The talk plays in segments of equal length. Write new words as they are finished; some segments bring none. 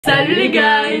Salut les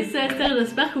gars, c'est Esther,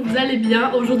 j'espère que vous allez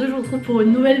bien. Aujourd'hui je vous retrouve pour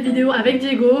une nouvelle vidéo avec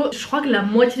Diego. Je crois que la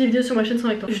moitié des vidéos sur ma chaîne sont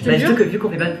avec toi. Je te jure. Surtout que vu qu'on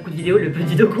fait pas beaucoup de vidéos, le peu de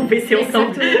vidéos qu'on fait c'est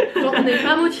ensemble. Quand on n'est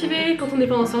pas motivé, quand on n'est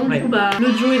pas ensemble, du coup bah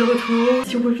le duo est de retour.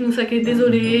 Si vous pouvez plus nous saquer,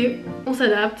 désolé, on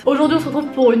s'adapte. Aujourd'hui on se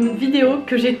retrouve pour une vidéo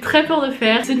que j'ai très peur de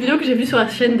faire. C'est une vidéo que j'ai vue sur la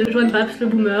chaîne de Joanne Paps, le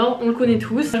boomer, on le connaît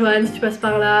tous. Joanne, si tu passes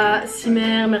par là,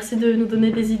 Simer, merci de nous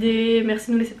donner des idées, merci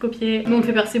de nous laisser de copier. Nous on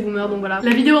fait percer boomer, donc voilà. La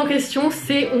vidéo en question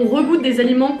c'est on regoute des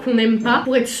aliments qu'on n'aime pas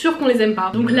pour être sûr qu'on les aime pas.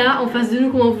 Donc là en face de nous,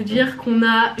 comment vous dire qu'on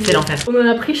a c'est l'enfer. On en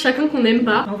a pris chacun qu'on n'aime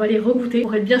pas. On va les regoûter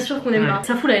pour être bien sûr qu'on aime pas.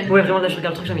 Ça fout la haine. Ouais vraiment là je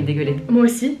regarde le truc, j'ai envie de dégueuler. Moi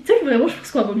aussi. Tu sais que vraiment je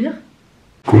pense qu'on va vomir.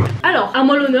 Alors, à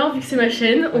moi l'honneur, vu que c'est ma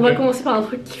chaîne, on va commencer par un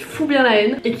truc qui fout bien la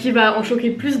haine et qui va en choquer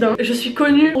plus d'un. Je suis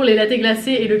connue pour les lattés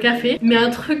glacés et le café, mais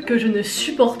un truc que je ne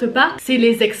supporte pas, c'est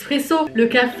les expressos. Le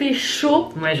café chaud,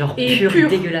 ouais, genre et pur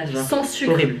dégueulasse, genre. sans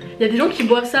sucre. Horrible. Il y a des gens qui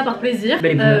boivent ça par plaisir. Bah,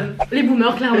 les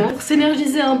boomers clairement. Pour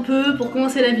s'énergiser un peu, pour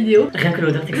commencer la vidéo. Rien que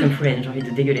l'odeur, c'est que ça me fout la haine, j'ai envie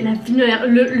de dégueuler.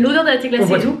 L'odeur de latte glacée. On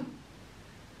boit tout.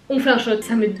 On fait un shot,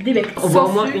 ça me délecte. On boit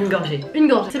au moins une gorgée. Une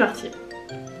gorgée, c'est parti.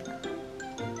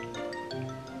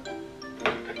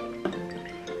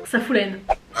 Ça fout la haine.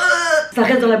 Ça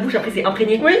reste dans la bouche, après c'est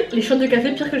imprégné. Oui, les shots de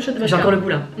café pire que les shots de vodka. J'ai encore le goût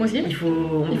là. Moi aussi. Il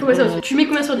faut mettre ça aussi. Tu mets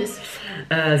combien sur 10?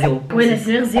 0. Ouais, la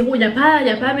sévère 0. Y'a pas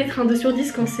à mettre un 2 sur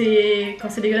 10 quand c'est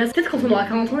dégueulasse. Peut-être quand on aura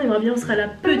 40 ans, on aimerait bien, on sera la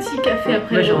petit café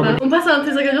après le repas. On passe à un de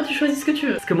tes ingrédients, tu choisis ce que tu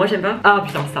veux. Ce que moi j'aime pas. Ah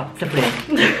putain, ça fout la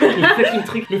haine. Les fucking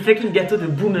trucs, les fucking gâteaux de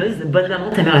boomeuse, bonne maman,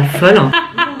 ta mère la folle.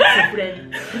 Ça fout la haine.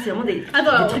 C'est vraiment des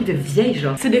trucs de vieille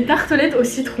genre. C'est des tartelettes au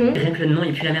citron. Rien que le nom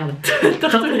il pue la merde.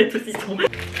 Tartelettes au citron.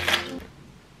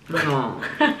 Non.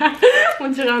 On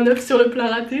dirait un œuf sur le plat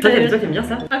raté. Toi t'aimes bien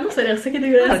ça? Ah non, ça a l'air sec et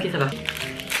dégueulasse. Ah ok, ça va.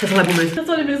 Ça sent la boomeuse. Ça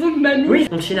sent les maisons de mamie. Oui,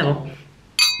 on chine avant.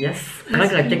 Yes. Rien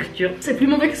que la texture. C'est plus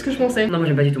mauvais que ce que je pensais. Non, moi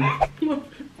j'aime pas du tout.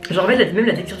 Genre en fait même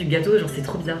la texture du gâteau, genre c'est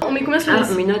trop bizarre. On met combien sur 10? Ah,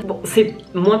 mais bon, c'est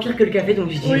moins pire que le café donc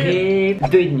je dirais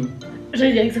 2,5.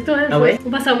 J'allais dire exactement la même chose. On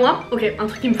passe à moi. Ok, un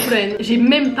truc qui me fout la haine. J'ai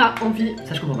même pas envie.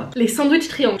 Ça je comprends pas. Les sandwichs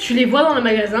triangles. Tu les vois dans le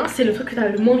magasin, c'est le truc que t'as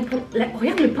le moins envie de prendre. Là,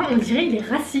 regarde le pain, on dirait il est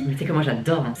rassis. Mais tu sais que moi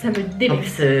j'adore. Hein. Ça me délecte. En plus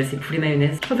c'est poulet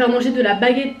mayonnaise. Je préfère manger de la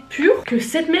baguette pure que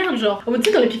cette merde genre. Tu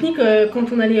sais dans les pique-niques quand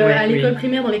on allait à l'école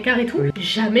primaire dans les cars et tout,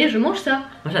 jamais je mange ça.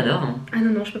 Moi j'adore. Hein. Ah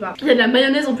non je peux pas. Il y a de la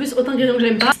mayonnaise en plus, autant ingrédient que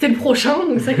j'aime pas. C'était le prochain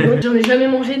donc ça que j'en ai jamais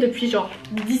mangé depuis genre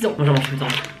 10 ans. Moi j'en mange tout le temps.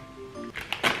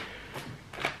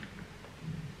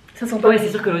 Ça sent pas. Ouais, c'est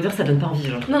sûr que l'odeur ça donne pas envie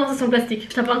genre. Non, ça sent le plastique.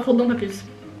 Je tape pas un croc dedans, pas plus.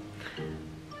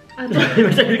 Attends.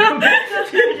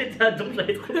 J'étais à don,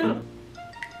 j'avais trop peur.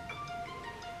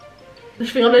 Je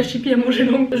fais grave la chipie à manger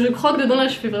long. Je croque dedans là,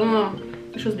 je fais vraiment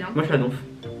des choses bien. Moi je fais la donf.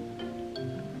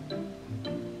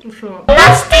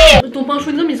 Ton pain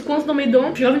chewing-gum il se coince dans mes dents.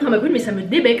 Je suis grave une drama queen mais ça me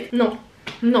débecte. Non.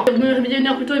 Je me réveiller une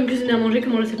heure plus tôt et me cuisiner à manger que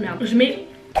manger cette merde. Je mets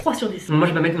 3 sur 10. Moi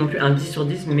je vais pas mettre non plus un 10 sur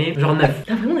 10 mais genre 9.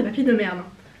 T'as vraiment des papiers de merde.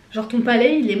 Genre ton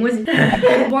palais il est moisi.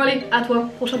 Bon allez, à toi,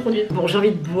 prochain produit. Bon j'ai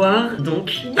envie de boire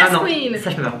donc... Yes non, queen. ça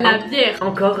je peux pas. La bière.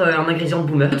 Encore un ingrédient de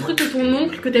boomer. Le truc que ton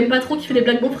oncle que t'aimes pas trop qui fait des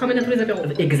blagues beaufs ramène à tous les apéros.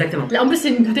 Exactement. Là en plus c'est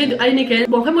une bouteille de Aime.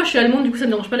 Bon après moi je suis allemande du coup ça me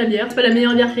dérange pas la bière. C'est pas la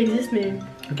meilleure bière qui existe mais...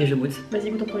 Ok je goûte.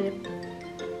 Vas-y goûte en premier.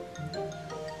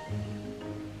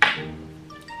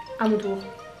 À mon tour.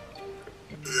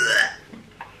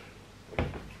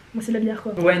 Moi c'est de la bière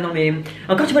quoi. Ouais non mais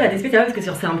encore tu vois la DSP c'est vrai parce que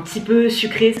c'est un petit peu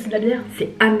sucré. C'est de la bière.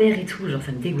 C'est amer et tout, genre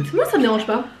ça me dégoûte. Moi ça me dérange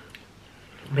pas.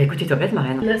 Bah écoutez toi plaît ma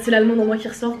reine. Là c'est l'allemand en moi qui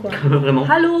ressort quoi. Vraiment.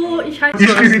 Hallo, ich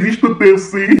peux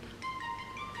percer.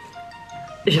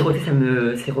 J'ai roté,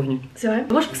 c'est revenu. C'est vrai.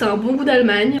 Moi je trouve que c'est un bon goût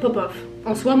d'Allemagne, pop off.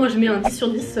 En soi moi je mets un 10 sur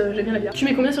 10, j'aime bien la bière. Tu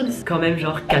mets combien sur 10? Quand même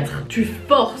genre 4. Tu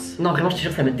forces. Non vraiment je te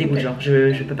jure ça me dégoûte genre,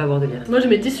 je peux pas boire de bière. Moi je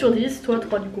mets 10 sur 10, toi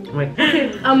 3 du coup. Ouais. Ok,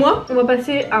 à moi, on va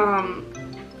passer à...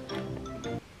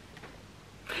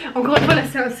 Encore une fois là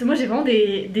moi j'ai vraiment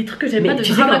des trucs que j'aime pas de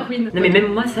drama queen. Non mais même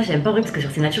moi ça j'aime pas en vrai parce que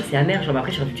genre c'est nature, c'est amer, genre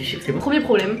après je du sucre c'est bon. Premier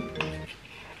problème.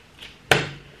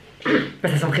 Bah,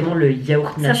 ça sent vraiment le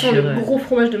yaourt nature. Ça sent le gros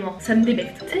fromage de mort, ça me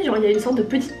débecte. Tu sais genre il y a une sorte de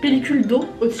petite pellicule d'eau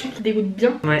au-dessus qui dégoûte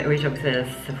bien. Ouais oui j'avoue que ça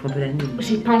fout un peu la nuit.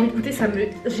 J'ai pas envie de goûter,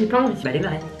 j'ai pas envie. Bah allez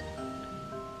marraine.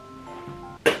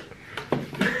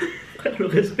 Le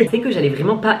respect. C'est que j'allais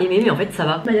vraiment pas aimer mais en fait ça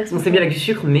va. Bah, on s'est bien avec du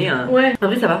sucre mais ouais. En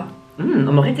vrai ça va.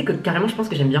 En vrai tu sais que carrément je pense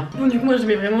que j'aime bien. Bon du coup moi je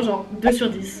mets vraiment genre 2 sur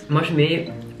 10. Moi je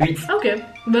mets 8. Ah ok,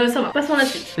 bah ça va, passons à la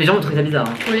suite. Les gens vont trouver ça bizarre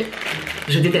hein. Oui.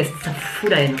 Je déteste, ça fout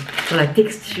la haine. Genre la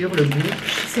texture, le goût.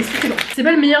 C'est succulent. C'est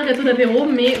pas le meilleur gâteau d'apéro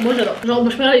mais moi j'adore. Genre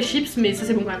moi je préfère les chips mais ça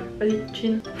c'est bon quand même. Vas-y,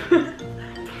 chin.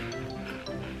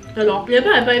 Alors, il y a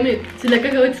pas à pas aimer, c'est de la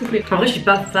cacahuète soufflée. En vrai je suis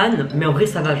pas fan mais en vrai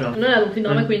ça va genre. Voilà donc une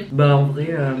drama queen. Bah en vrai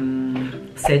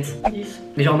 7. 10.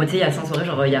 Mais genre en mode tu sais, il y a 5 soirées,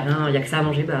 genre il y a rien, il y a que ça à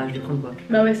manger, bah je vais prendre quoi.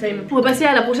 Bah ouais, ça aime. On va passer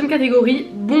à la prochaine catégorie,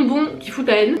 bonbons qui foutent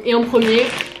la haine. Et en premier,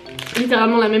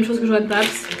 littéralement la même chose que Joanne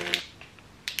Paps.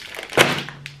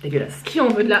 Dégueulasse. Qui en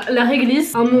veut de la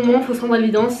réglisse? Un moment, faut se rendre à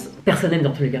l'évidence. Personne aime dans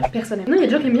tous les cas. Personne aime. Non, il y a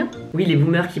des gens qui aiment bien. Oui, les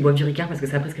boomers qui boivent du Ricard parce que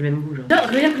ça a presque le même goût, genre. Déjà,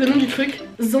 regarde le nom du truc,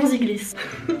 Zanziglisse.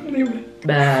 On est où?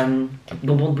 Bah,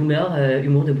 bonbons de boomer,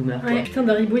 humour de boomer. Ouais, putain,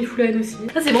 d'Haribo il fout la haine aussi.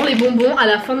 Ça, c'est bon, les bonbons, à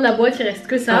la fin de la boîte, il reste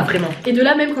que ça. Ah, vraiment. Et de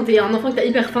là, même quand t'es un enfant que t'as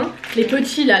hyper faim, les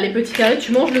petits là, les petits carrés,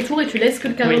 tu manges le tour et tu laisses que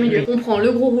le carré au milieu. On prend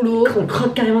le gros rouleau. On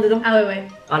croque carrément dedans. Ah ouais, ouais.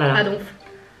 Oh là là. Ah donc.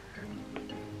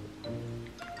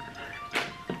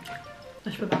 Ah,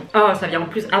 je peux pas. Oh, ça vient en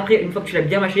plus après, une fois que tu l'as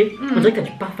bien mâché, on dirait que t'as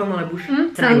du parfum dans la bouche.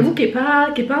 C'est un goût qui est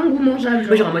pas un goût mangeable.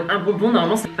 Moi, genre en mode un bonbon,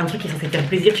 normalement, c'est un truc qui est censé te faire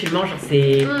plaisir, tu le manges, genre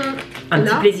c'est un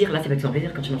petit plaisir. Là, c'est pas du tout un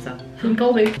plaisir quand tu manges ça. C'est une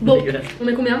corvée. Bon, dégueulasse. on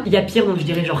met combien? Il y a pire, donc je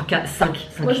dirais genre 5.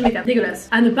 Moi, je mets 4. Dégueulasse.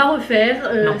 À ne pas refaire,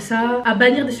 ça, à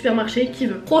bannir des supermarchés, qui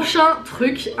veut. Prochain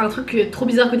truc, un truc trop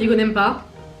bizarre que Diego n'aime pas.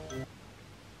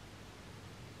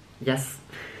 Yes.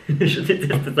 Je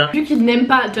déteste ça. Vu qu'il n'aime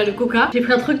pas déjà le coca, j'ai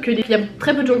pris un truc qu'il y a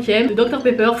très peu de gens qui aiment. Le Dr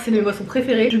Pepper, c'est mes boissons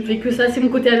préférées. Je ne fais que ça, c'est mon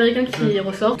côté américain qui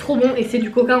ressort. Trop bon, et c'est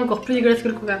du coca encore plus dégueulasse que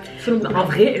le coca. Selon moi. En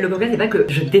vrai, le coca, c'est pas que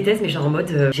je déteste, mais genre en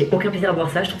mode j'ai aucun plaisir à boire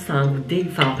ça. Je trouve ça un goût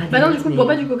enfin pas. Bah non, du coup, bois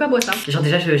pas du coca, bois ça. Genre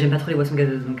déjà, j'aime pas trop les boissons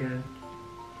gazeuses donc.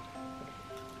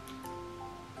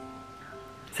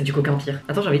 C'est du coca en pire.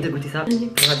 Attends, j'ai envie de goûter ça pour voir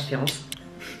la différence.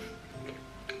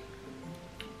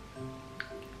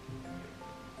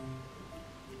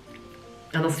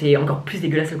 Ah non, c'est encore plus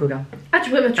dégueulasse le coca. Ah,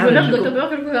 tu préfères le Dr Pepper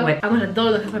que le coca? Ouais. Ah, moi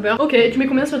j'adore le Dr Pepper. Ok, tu mets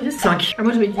combien sur 10? 5. Ah,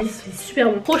 moi je mets 10, c'est super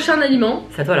bon. Prochain aliment.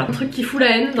 C'est à toi là. Un truc qui fout la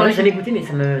haine. J'en ai jamais goûté, mais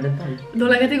ça me donne pas envie. Dans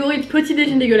la catégorie petit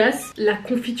déjeuner dégueulasse, la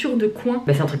confiture de coin.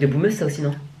 Bah, c'est un truc de boumeuse ça aussi,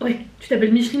 non? Ouais, tu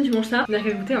t'appelles Micheline, tu manges ça. On a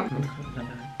qu'à goûter, hein.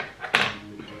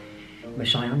 Bah,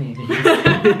 je sens rien, mais.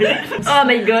 Oh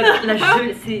my god, la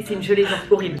gelée, c'est une gelée genre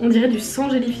horrible. On dirait du sang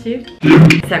gélifié.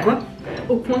 C'est à quoi?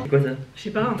 Au coin. C'est quoi ça? Je sais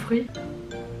pas, un fruit.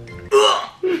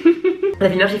 La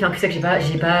vinaigre, j'ai fait un cul sec,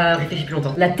 j'ai pas réfléchi plus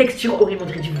longtemps. La texture horrible, on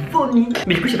dirait du vomi.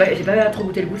 Mais du coup, j'ai pas trop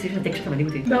goûté le goût, c'est juste la texture qui m'a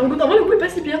dégoûté. Bah, en vrai, le goût est pas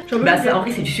si pire. Bah, ça, en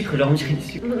vrai, c'est du sucre, genre on dirait du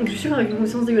sucre. Du sucre avec une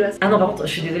consistance dégueulasse. Ah non, par contre,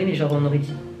 je suis désolée, mais genre on aurait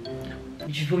dit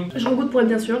du vomi. Je regoute pour être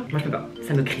bien sûr. Moi, je peux pas,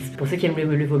 ça me crispe. Pour ceux qui aiment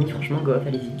le vomi, franchement, go off,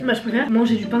 allez-y. Bah, je préfère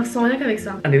manger du pain sans rien qu'avec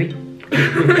ça. Ah, mais oui.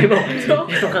 Vraiment,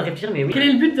 je suis en train de réfléchir, mais oui. Quel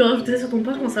est le but de rajouter ça sur ton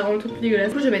pain quand ça rend le truc plus dégueulasse?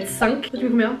 Du coup, je vais mettre 5. Toi, tu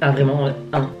mets combien? Ah, vraiment,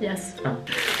 1. Yes. 1.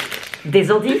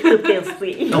 Des endives de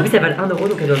persil. En plus, elles valent 1 euro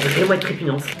donc elles doivent vraiment être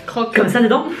répugnantes. Croque. Comme ça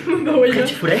dedans? Bah, ouais. Après,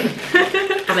 tu fous l'air.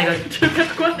 Oh my god. Tu veux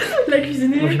faire quoi? La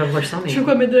cuisiner? Bon, je sais pas pourquoi je sens, mais. Tu veux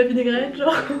quoi, mettre de la vinaigrette,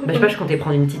 genre? Bah, je sais pas, je comptais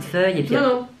prendre une petite feuille et puis.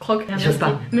 Non, croque. J'ose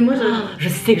pas. Mais moi, je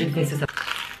sais que je déteste ça.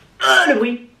 Oh, le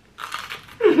bruit.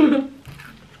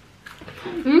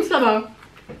 Ça va.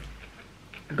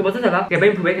 Comment ça va? Y'a pas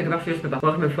une poubelle quelque part, je peux pas.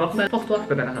 Moi, je me force. Bah, pour toi. Je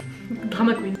peux pas faire ça.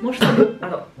 Drama queen. Mange ça.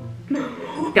 Attends.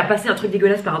 Faire passer un truc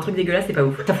dégueulasse par un truc dégueulasse, c'est pas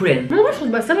ouf. Ça fout la haine. Non, moi je trouve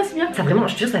bah ça va si bien. Ça vraiment,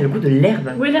 je te jure, ça a le goût de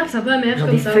l'herbe. Ouais, l'herbe c'est un peu amer genre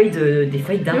comme des ça. Feuilles des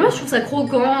feuilles Mais d'arbre. moi je trouve ça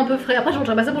croquant, un peu frais. Après, je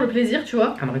mangerais pas ça pour le plaisir, tu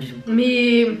vois. Ah, non, pas du tout.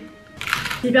 Mais.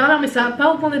 C'est hyper amer, mais ça a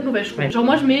pas au point d'être mauvais, je trouve. Ouais. Genre,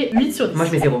 moi je mets 8 sur 10. Moi,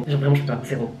 je mets 0. Genre, vraiment, je peux pas.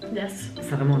 0. Yes.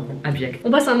 C'est vraiment un goût abject.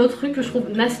 On passe à un autre truc que je trouve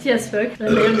nasty as fuck,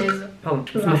 la mayonnaise. Pardon.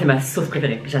 Moi, c'est ma sauce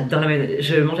préférée. J'adore la mayonnaise.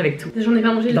 Je mange avec tout. J'en ai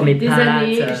pas mangé dans depuis mes des pâtes,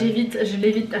 années. J'évite, je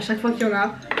l'évite à chaque fois qu'il y en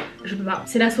a. Je peux pas.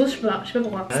 C'est la sauce, je peux pas. Je sais pas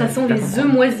pourquoi. Ça sent les œufs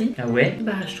moisis. Ah ouais?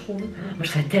 Bah, je trouve. Moi, je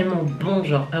trouve ça tellement bon,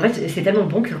 genre. En fait, c'est tellement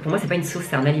bon que pour moi, c'est pas une sauce,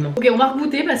 c'est un aliment. Ok, on va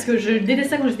regoûter parce que je déteste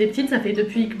ça quand j'étais petite. Ça fait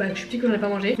depuis que je suis petite que j'en ai pas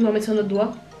mangé. On va en mettre sur notre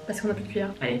doigt parce qu'on a plus de cuillère.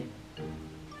 Allez.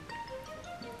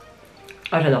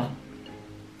 Oh, j'adore.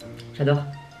 J'adore.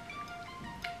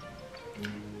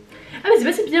 Ah, mais c'est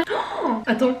pas si pire. Oh,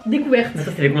 attends, découverte. Ça,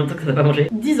 ça fait combien de temps que ça n'a pas mangé?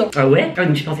 10 ans. Ah ouais? Ah,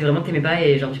 donc tu pensais vraiment que t'aimais pas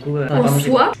et genre, du coup, t'en as En pas mangé.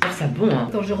 soi. Je trouve ça bon, hein.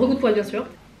 Attends, je regoute pour elle, bien sûr.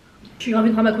 Je suis grave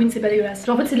une drama queen, c'est pas dégueulasse.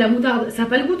 Genre en fait c'est de la moutarde, ça a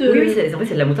pas le goût de... Oui, en fait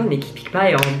c'est de la moutarde mais qui pique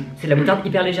pas et c'est de la moutarde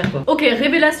hyper légère quoi. Ok,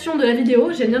 révélation de la vidéo,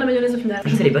 j'aime bien la mayonnaise au final.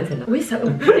 Je sais, elle est bonne celle-là. Oui, ça,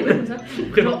 elle est bonne comme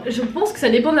ça. Genre, je pense que ça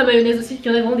dépend de la mayonnaise aussi,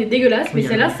 qu'il y en a vraiment des dégueulasses, mais Oui,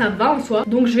 celle-là ça va en soi.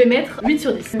 Donc je vais mettre 8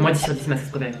 sur 10. Moi 10 sur 10 ma sauce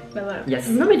préférée. Bah voilà. Yes.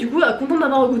 Non mais du coup, contente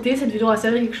d'avoir goûté, cette vidéo a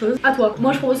servi quelque chose. À toi,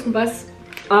 moi je propose qu'on passe...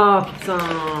 Oh putain.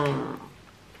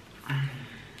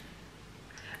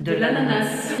 De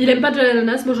l'ananas. Il aime pas de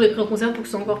l'ananas, moi j'aurais pris en conserve pour que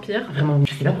ce soit encore pire. Vraiment,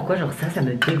 je sais pas pourquoi, genre ça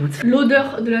me dégoûte.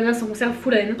 L'odeur de l'ananas en conserve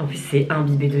fout la haine. En plus c'est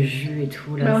imbibé de jus et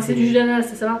tout là. Bah c'est du jus d'ananas,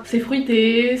 ça va. C'est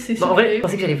fruité, c'est sucré. Bon, en vrai, je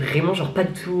pensais que j'allais vraiment genre pas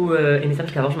du tout aimer ça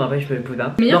parce qu'avant je me rappelle je pouvais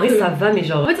pas. Mais en vrai ça va mais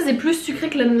genre... En fait ça c'est plus sucré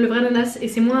que le vrai ananas et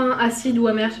c'est moins acide ou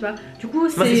amer, je sais pas. Du coup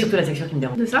c'est... Moi c'est surtout la texture qui me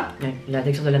dérange. De ça? Ouais, la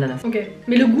texture de l'ananas. Ok.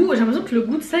 Mais le goût, j'ai l'impression que le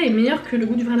goût de ça est meilleur que le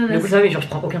goût du vrai ananas. Du coup ça va mais genre je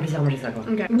prends aucun plaisir à manger ça quoi.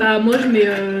 Ok. Bah moi je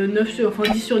mets 9 sur... enfin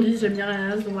 10 sur 10, j'aime bien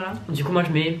l'ananas donc Donc voilà. Du coup moi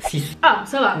je mets 6. Ah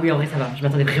ça va. Oui en vrai ça va, je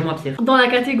m'attendais vraiment à pire. Dans la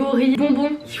catégorie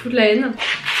bonbons qui foutent la haine,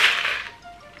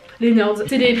 les nerds.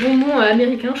 C'est des bonbons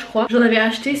américains je crois. J'en avais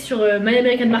acheté sur My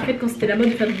American Market quand c'était la mode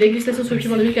de faire des dégustations sur le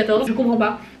film en 2014. Je comprends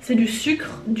pas. C'est du sucre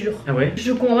dur. Ah ouais?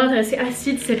 Je comprends pas, c'est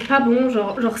acide, c'est pas bon.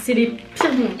 Genre c'est les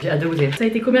pires bonbons. J'ai hâte de goûter. Ça a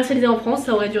été commercialisé en France,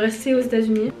 ça aurait dû rester aux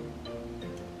États-Unis.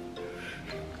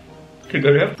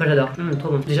 Moi j'adore, trop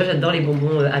bon. Déjà j'adore les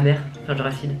bonbons amers, enfin genre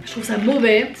acides. Je trouve ça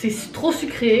mauvais, c'est trop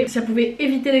sucré. Si ça pouvait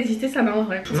éviter d'exister, ça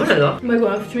m'arrangerait. Moi j'adore. Bah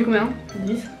voilà, tu mets combien?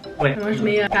 10. Ouais. Moi je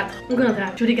mets 4. Aucun intérêt.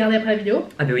 Tu veux les garder après la vidéo?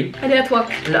 Ah bah oui. Allez à toi.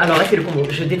 Là, alors là c'est le combo.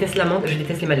 Je déteste l'amande, je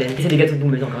déteste les madeleines. Et c'est des gâteaux de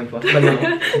boumeuse encore une fois. Bonne maman.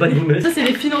 Bonne boumeuse. Ça c'est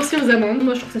les financiers aux amandes.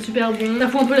 Moi je trouve ça super bon. Ça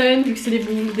fout un peu la haine vu que c'est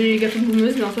des gâteaux de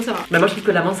boumeuse, mais en soi ça va. Bah moi je trouve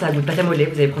que l'amande ça goûte pas à mollet.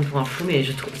 Vous allez prendre pour un fou, mais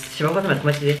je trouve. Je sais pas pourquoi ça m'a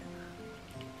traumatisé.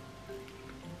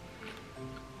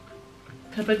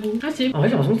 Ça a pas de goût. Ah si. En vrai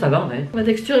j'ai l'impression que ça va en vrai. La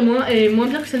texture est moins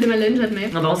pire que celle des madeleines, j'admets.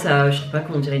 Non bah ça, je sais pas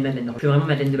comment on dirait une madeleine. Non. Que vraiment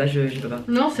madeleine de base je peux pas.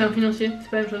 Non, c'est un financier, c'est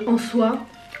pas la même chose. En soi,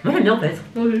 Moi j'aime bien en fait.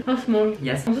 oui, ça se mange.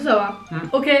 Yes. En soi ça va.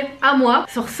 Ok, à moi.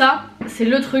 Sur ça, c'est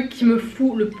le truc qui me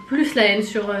fout le plus la haine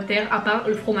sur terre, à part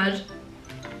le fromage.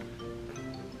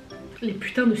 Les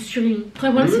putains de surimi. Le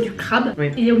problème c'est du crabe.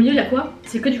 Oui. Et au milieu il y a quoi?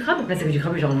 C'est que du crabe. Là c'est que du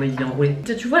crabe, genre on m'a dit enroulé.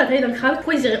 Tu vois la taille d'un crabe?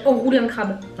 Pourquoi ils iraient enrouler un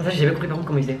crabe? Ça j'ai jamais compris par contre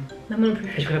comment ils faisaient. Bah moi non plus.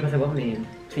 Je préfère pas savoir mais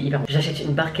c'est hyper bon. J'achète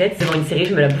une barquette, devant une série,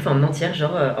 je me la bouffe en entière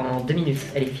genre en 2 minutes.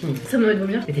 Elle est finie. Ça me va de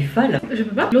vomir. Mais t'es folle. Je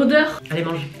peux pas. L'odeur, Allez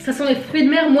mange. ça sent les fruits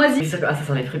de mer moisis. C'est sûr que ah, ça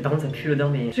sent les fruits, par contre ça pue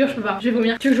l'odeur mais. Je jure, je peux pas. Je vais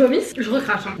vomir. Tu veux que je vomisse? Je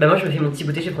recrache. Hein. Bah moi je me fais mon petit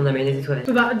goûter, je vais prendre la mayonnaise et tout avec.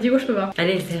 Je peux pas. Diego, je peux pas.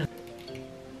 Allez Esther.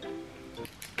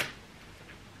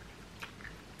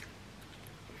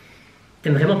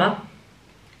 T'aimes vraiment pas?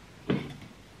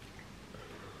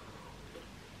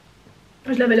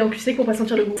 Je l'avais allé en cul sec pour pas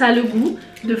sentir le goût. Ça a le goût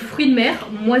de fruits de mer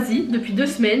moisis depuis 2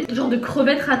 semaines. Genre de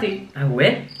crevettes ratées. Ah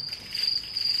ouais?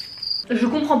 Je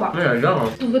comprends pas. Ouais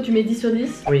j'adore. Donc toi tu mets 10 sur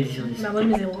 10? Oui 10 sur 10. Bah moi je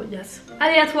mets 0, yes.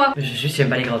 Allez à toi. Juste j'aime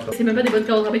pas les carottes quoi. C'est même pas des bonnes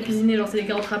carottes râpées cuisinées, genre c'est des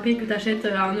carottes râpées que t'achètes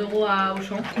à 1 euro à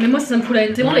Auchan. Mais moi ça me fout la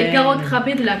haine. C'est vraiment les carottes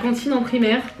râpées de la cantine en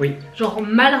primaire. Oui. Genre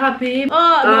mal râpées. Oh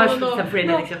Ah non, non, ça me fout la haine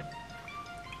non. Alexia.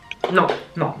 Non,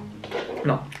 non,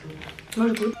 non. Moi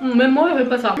je goûte. Même moi je fais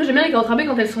pas ça. Moi j'aime bien les carottes râpées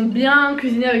quand elles sont bien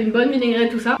cuisinées avec une bonne vinaigrette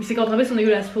tout ça. Mais ces carottes râpées sont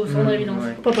dégueulasses, faut sans évidence.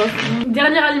 Ouais. Papa.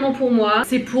 Dernier aliment pour moi,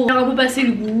 c'est pour faire un peu passer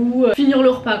le goût, finir le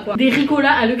repas quoi. Des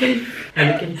ricolas à l'eucalyptus. À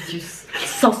l'eucalyptus.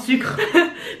 Sans sucre.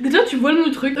 Déjà tu vois le nom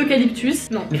du truc, eucalyptus.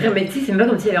 Non. Mais frère, mais tu sais, c'est même pas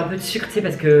comme s'il y avait un peu de sucre, tu sais,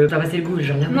 parce que ça va passer le goût.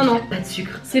 Genre, Non, non. pas de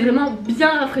sucre. C'est vraiment bien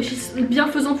rafraîchissant, bien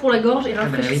faisant pour la gorge et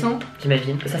rafraîchissant. Oui,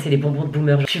 j'imagine. Ça, c'est les bonbons de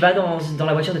boomer. Tu vas dans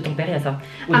la voiture de ton père, il y a ça.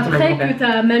 Ou de ton Après grand-père. que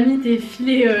ta mamie t'ait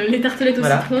filé les tartelettes au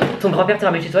citron. Ton grand-père te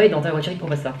ramène chez toi et dans ta voiture, il te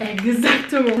propose ça.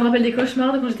 Exactement. Je me rappelle des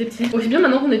cauchemars de quand j'étais petite. Aussi bien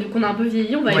maintenant qu'on a un peu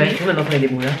vieilli, on va Ouais, aimer. maintenant qu'on est des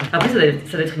boomers. Après, ça doit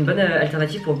être une bonne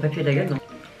alternative pour pas puer de la gueule, non?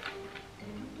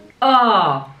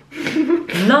 Oh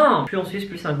non. Plus on suce,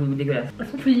 plus c'est un goût dégueulasse. Elles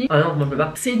sont fouillis. Ah non, moi je peux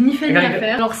pas. C'est ni fait ni à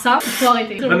faire. Alors ça, faut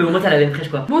arrêter. Ouais, mais au moins t'as la laine fraîche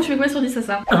quoi. Bon, tu mets combien sur 10 à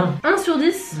ça? 1 sur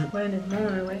 10? Ouais, honnêtement,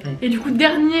 ouais. Et du coup,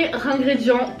 dernier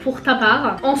ingrédient pour ta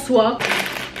part, en soi.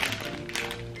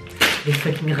 Des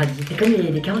fucking radis. C'est comme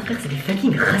les carottes frères, c'est des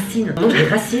fucking racines. On mange des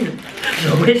racines.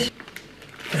 Genre wesh.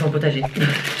 Ça sent le potager.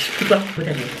 Je sais pas,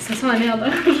 potager. Ça sent la merde.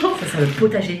 Genre. Ça sent le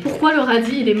potager. Pourquoi le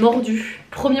radis il est mordu?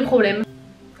 Premier problème.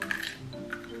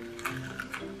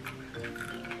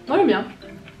 Moi j'aime bien.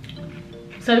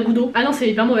 Ça a le goût d'eau. Ah non, c'est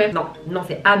hyper mauvais. Non, non,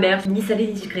 c'est amer, ni salé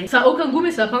ni sucré. Ça a aucun goût,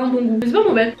 mais ça a pas un bon goût. Mais c'est pas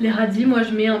mauvais. Les radis, moi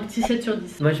je mets un petit 7 sur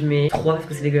 10. Moi je mets 3 parce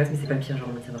que c'est dégueulasse, mais c'est pas pire, genre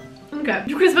ça va. Ok.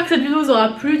 Du coup, j'espère que cette vidéo vous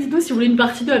aura plu. Dites-nous si vous voulez une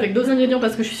partie 2 avec d'autres ingrédients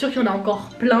parce que je suis sûre qu'il y en a encore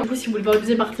plein. Du coup, si vous voulez voir une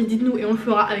deuxième partie, dites-nous et on le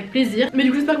fera avec plaisir. Mais du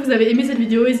coup, j'espère que vous avez aimé cette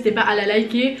vidéo. N'hésitez pas à la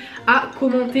liker, à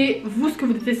commenter vous ce que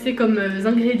vous détestez comme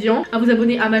ingrédients, à vous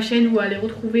abonner à ma chaîne ou à aller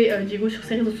retrouver Diego sur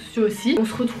ses réseaux sociaux aussi. On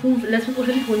se retrouve la semaine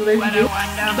prochaine pour une nouvelle vidéo.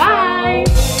 Bye.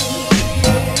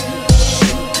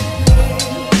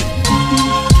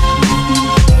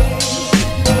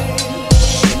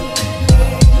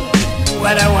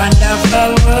 What a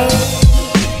wonderful